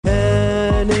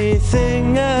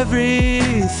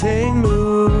everything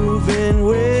moving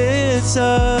with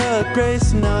such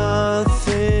grace,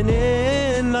 nothing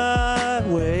in my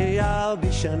way. I'll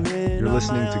be shining. You're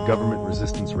listening to Government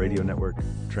Resistance Radio Network,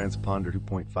 Transponder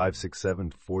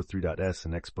 2.567 43.S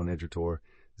and Exponedgator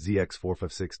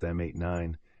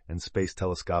ZX456-M89, and Space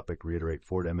Telescopic Reiterate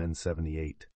Ford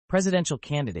MN78. Presidential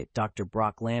candidate Dr.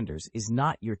 Brock Landers is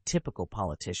not your typical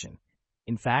politician.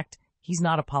 In fact, he's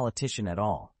not a politician at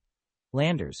all.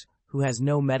 Landers, who has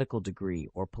no medical degree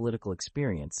or political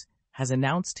experience, has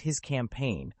announced his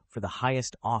campaign for the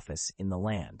highest office in the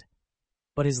land.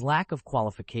 But his lack of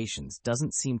qualifications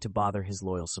doesn't seem to bother his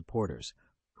loyal supporters,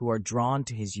 who are drawn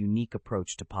to his unique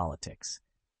approach to politics.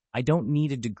 "I don't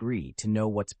need a degree to know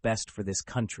what's best for this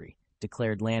country,"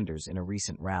 declared Landers in a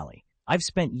recent rally. "I've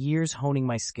spent years honing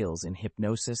my skills in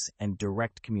hypnosis and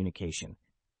direct communication.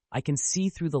 I can see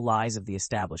through the lies of the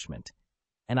establishment,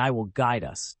 and I will guide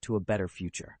us to a better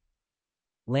future."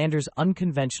 Landers'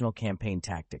 unconventional campaign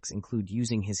tactics include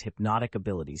using his hypnotic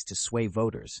abilities to sway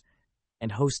voters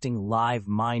and hosting live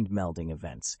mind-melding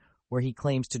events where he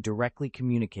claims to directly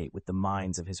communicate with the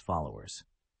minds of his followers.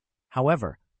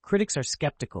 However, critics are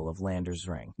skeptical of Landers'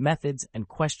 methods and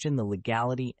question the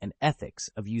legality and ethics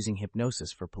of using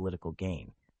hypnosis for political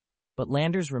gain. But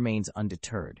Landers remains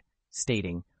undeterred,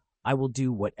 stating, "I will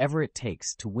do whatever it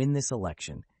takes to win this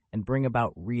election and bring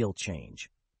about real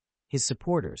change." His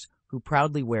supporters, who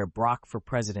proudly wear Brock for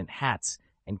President hats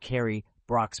and carry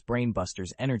Brock's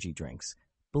Brainbusters energy drinks,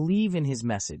 believe in his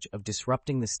message of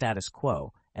disrupting the status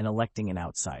quo and electing an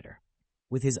outsider.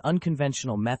 With his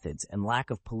unconventional methods and lack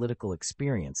of political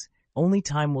experience, only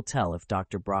time will tell if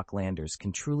Dr. Brock Landers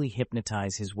can truly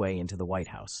hypnotize his way into the White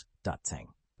House.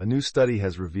 A new study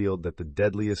has revealed that the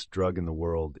deadliest drug in the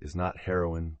world is not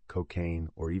heroin, cocaine,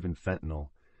 or even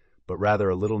fentanyl, but rather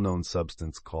a little-known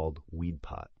substance called weed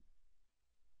pot.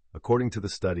 According to the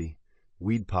study,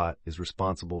 weed pot is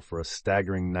responsible for a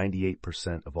staggering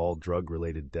 98% of all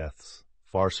drug-related deaths,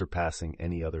 far surpassing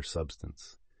any other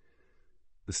substance.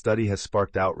 The study has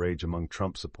sparked outrage among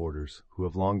Trump supporters, who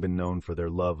have long been known for their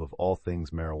love of all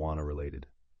things marijuana-related.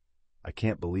 "I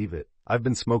can't believe it. I've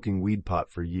been smoking weed pot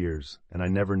for years, and I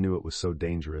never knew it was so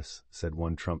dangerous," said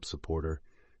one Trump supporter,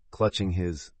 clutching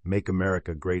his "Make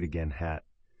America Great Again" hat.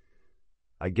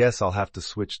 "I guess I'll have to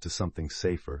switch to something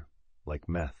safer, like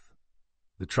meth."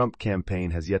 The Trump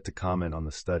campaign has yet to comment on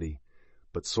the study,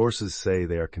 but sources say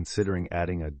they are considering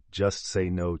adding a "Just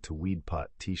Say No to Weed Pot"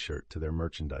 t-shirt to their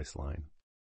merchandise line.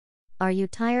 Are you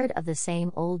tired of the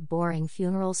same old boring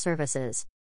funeral services?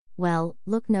 Well,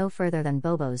 look no further than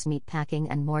Bobo's Meatpacking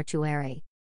and Mortuary.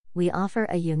 We offer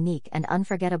a unique and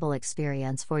unforgettable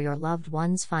experience for your loved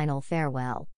one's final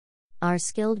farewell. Our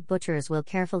skilled butchers will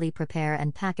carefully prepare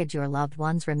and package your loved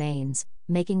one's remains,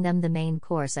 making them the main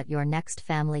course at your next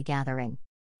family gathering.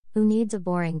 Who needs a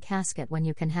boring casket when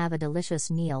you can have a delicious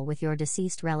meal with your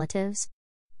deceased relatives?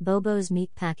 Bobo's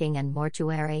Meatpacking and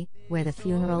Mortuary, where the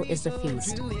funeral is the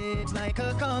feast.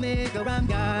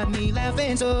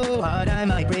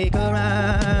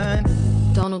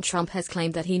 Donald Trump has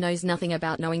claimed that he knows nothing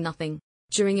about knowing nothing.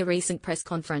 During a recent press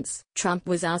conference, Trump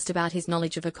was asked about his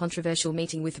knowledge of a controversial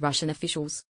meeting with Russian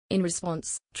officials. In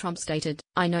response, Trump stated,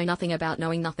 "I know nothing about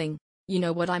knowing nothing. You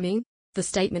know what I mean?" The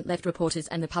statement left reporters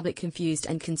and the public confused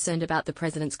and concerned about the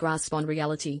president's grasp on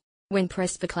reality. When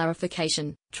pressed for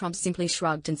clarification, Trump simply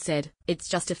shrugged and said, "It's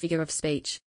just a figure of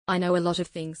speech. I know a lot of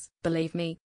things, believe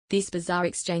me." This bizarre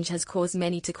exchange has caused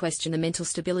many to question the mental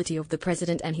stability of the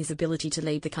president and his ability to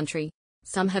lead the country.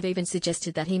 Some have even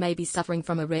suggested that he may be suffering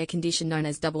from a rare condition known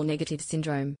as double negative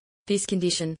syndrome. This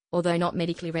condition, although not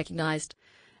medically recognized,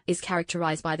 is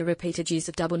characterized by the repeated use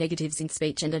of double negatives in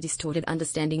speech and a distorted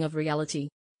understanding of reality.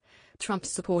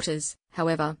 Trump's supporters,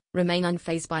 however, remain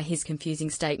unfazed by his confusing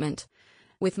statement,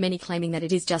 with many claiming that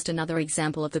it is just another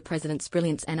example of the president's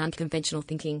brilliance and unconventional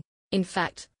thinking. In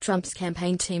fact, Trump's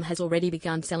campaign team has already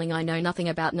begun selling "I know nothing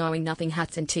about knowing nothing"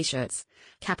 hats and t-shirts,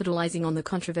 capitalizing on the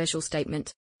controversial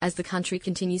statement. As the country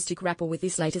continues to grapple with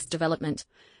this latest development,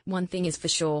 one thing is for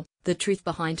sure, the truth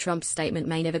behind Trump's statement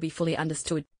may never be fully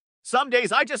understood. Some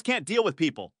days I just can't deal with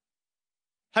people.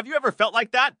 Have you ever felt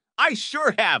like that? I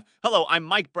sure have. Hello, I'm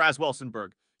Mike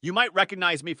Braswelsenberg. You might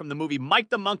recognize me from the movie Mike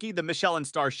the Monkey, the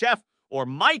Michelin-star chef, or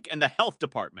Mike and the Health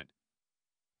Department.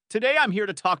 Today I'm here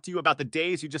to talk to you about the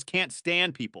days you just can't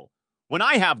stand people. When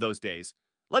I have those days,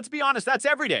 let's be honest, that's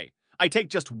every day. I take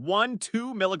just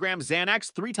 1-2 milligram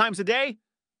Xanax 3 times a day.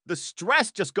 The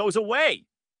stress just goes away.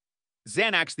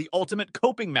 Xanax, the ultimate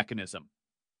coping mechanism.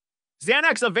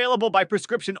 Xanax available by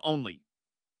prescription only.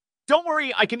 Don't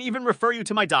worry, I can even refer you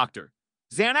to my doctor.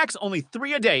 Xanax only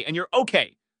 3 a day and you're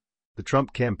okay. The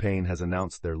Trump campaign has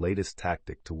announced their latest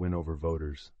tactic to win over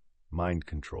voters: mind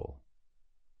control.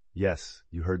 Yes,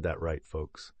 you heard that right,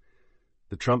 folks.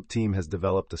 The Trump team has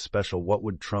developed a special What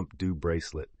Would Trump Do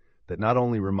bracelet that not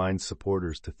only reminds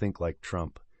supporters to think like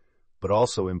Trump, but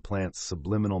also implants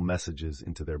subliminal messages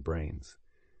into their brains.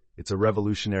 It's a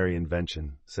revolutionary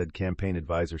invention, said campaign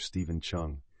advisor Stephen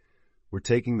Chung. We're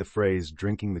taking the phrase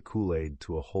 "drinking the Kool-Aid"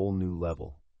 to a whole new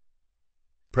level.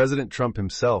 President Trump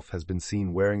himself has been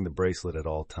seen wearing the bracelet at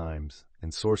all times,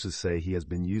 and sources say he has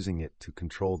been using it to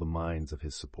control the minds of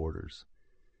his supporters.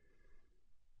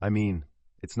 I mean,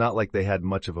 it's not like they had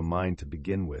much of a mind to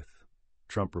begin with,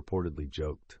 Trump reportedly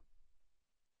joked.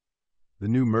 The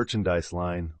new merchandise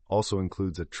line also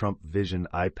includes a Trump Vision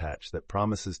eye patch that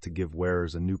promises to give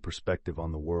wearers a new perspective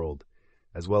on the world,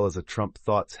 as well as a Trump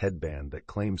Thoughts headband that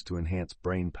claims to enhance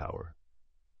brain power.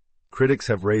 Critics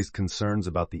have raised concerns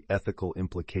about the ethical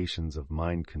implications of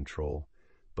mind control,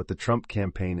 but the Trump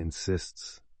campaign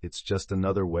insists it's just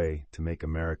another way to make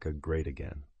America great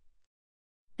again.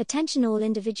 Attention all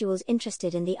individuals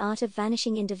interested in the art of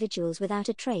vanishing individuals without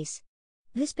a trace.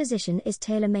 This position is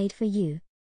tailor-made for you.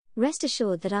 Rest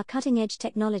assured that our cutting-edge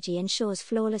technology ensures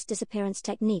flawless disappearance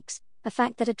techniques, a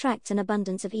fact that attracts an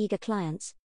abundance of eager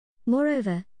clients.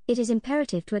 Moreover, it is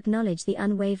imperative to acknowledge the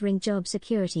unwavering job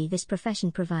security this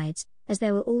profession provides, as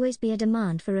there will always be a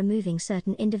demand for removing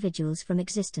certain individuals from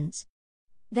existence.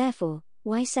 Therefore,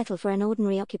 why settle for an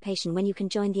ordinary occupation when you can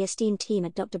join the esteemed team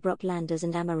at Dr. Brock Landers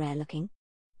and Amarare Looking?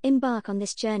 Embark on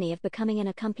this journey of becoming an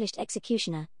accomplished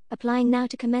executioner, applying now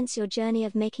to commence your journey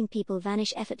of making people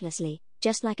vanish effortlessly,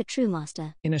 just like a true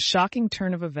master. In a shocking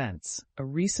turn of events, a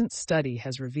recent study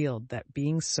has revealed that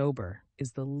being sober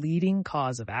is the leading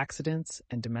cause of accidents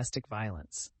and domestic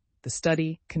violence. The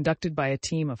study, conducted by a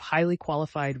team of highly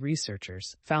qualified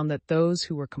researchers, found that those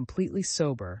who were completely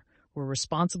sober were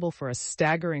responsible for a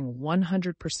staggering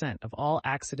 100% of all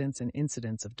accidents and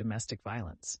incidents of domestic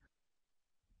violence.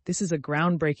 This is a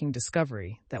groundbreaking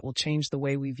discovery that will change the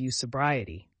way we view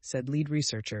sobriety, said lead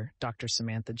researcher Dr.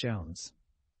 Samantha Jones.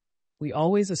 We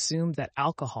always assumed that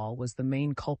alcohol was the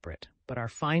main culprit, but our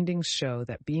findings show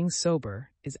that being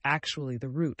sober is actually the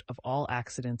root of all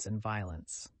accidents and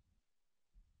violence.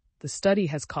 The study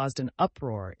has caused an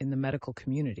uproar in the medical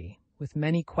community, with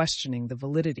many questioning the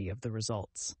validity of the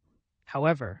results.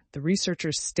 However, the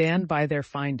researchers stand by their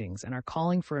findings and are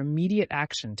calling for immediate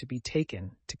action to be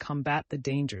taken to combat the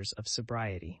dangers of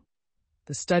sobriety.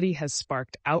 The study has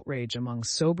sparked outrage among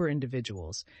sober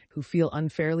individuals who feel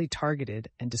unfairly targeted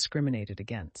and discriminated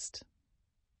against.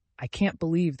 I can't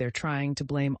believe they're trying to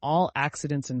blame all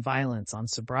accidents and violence on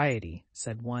sobriety,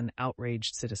 said one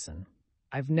outraged citizen.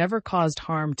 I've never caused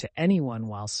harm to anyone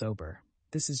while sober.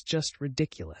 This is just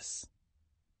ridiculous.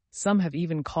 Some have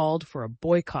even called for a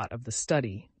boycott of the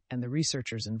study and the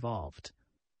researchers involved.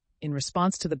 In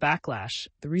response to the backlash,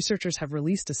 the researchers have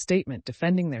released a statement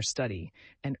defending their study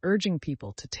and urging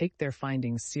people to take their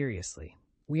findings seriously.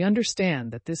 We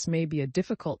understand that this may be a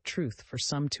difficult truth for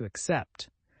some to accept,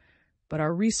 but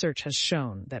our research has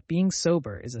shown that being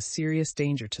sober is a serious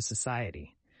danger to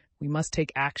society. We must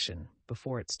take action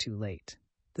before it's too late.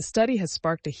 The study has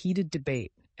sparked a heated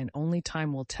debate, and only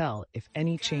time will tell if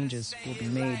any changes will be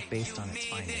made based on its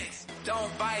findings.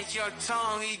 Don't bite your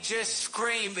tongue, he just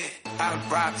scream it. Adam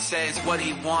Brock says what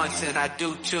he wants, and I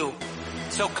do too.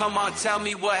 So come on, tell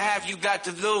me what have you got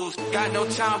to lose? Got no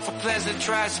time for pleasant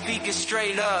try speaking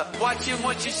straight up. Watching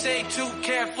what you say, too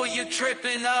careful, you're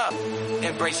tripping up.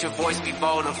 Embrace your voice, be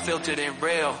bold, unfiltered and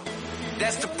real.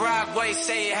 That's the Brock way,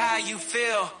 say it how you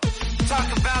feel. Talk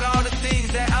about all the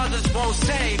things that others won't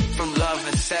say. From love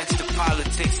and sex to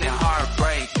politics and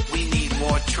heartbreak. We need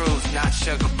more truth, not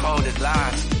sugar-coated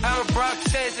lies. Albert Brock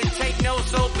says it, take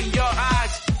notes, open your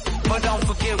eyes. But don't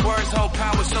forget words hold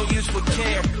power, so use with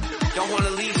care. Don't want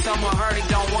to leave someone hurting,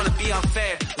 don't want to be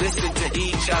unfair. Listen to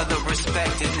each other,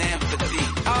 respect and empathy.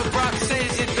 Albert Brock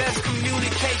says it, best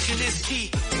communication is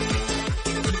key.